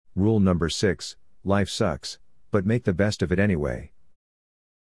Rule number 6, life sucks, but make the best of it anyway.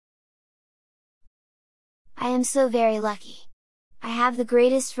 I am so very lucky. I have the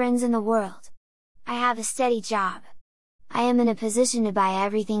greatest friends in the world. I have a steady job. I am in a position to buy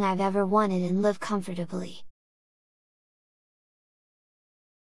everything I've ever wanted and live comfortably.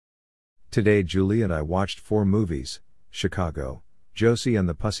 Today Julie and I watched 4 movies, Chicago, Josie and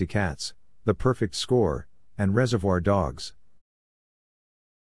the Pussycats, The Perfect Score, and Reservoir Dogs.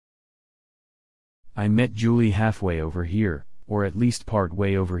 I met Julie halfway over here, or at least part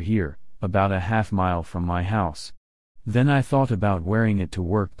way over here, about a half mile from my house. Then I thought about wearing it to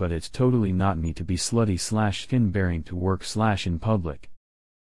work, but it's totally not me to be slutty/skin-bearing to work/ in public.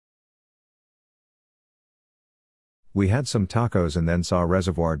 We had some tacos and then saw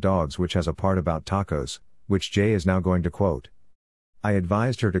Reservoir Dogs, which has a part about tacos, which Jay is now going to quote. I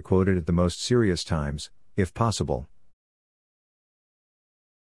advised her to quote it at the most serious times, if possible.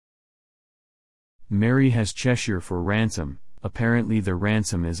 Mary has Cheshire for ransom. Apparently the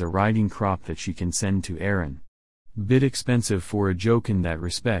ransom is a riding crop that she can send to Aaron. Bit expensive for a joke in that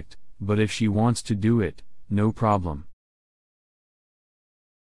respect, but if she wants to do it, no problem.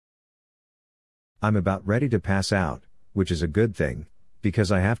 I'm about ready to pass out, which is a good thing,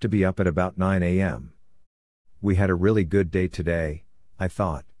 because I have to be up at about 9 a.m. We had a really good day today, I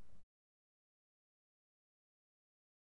thought.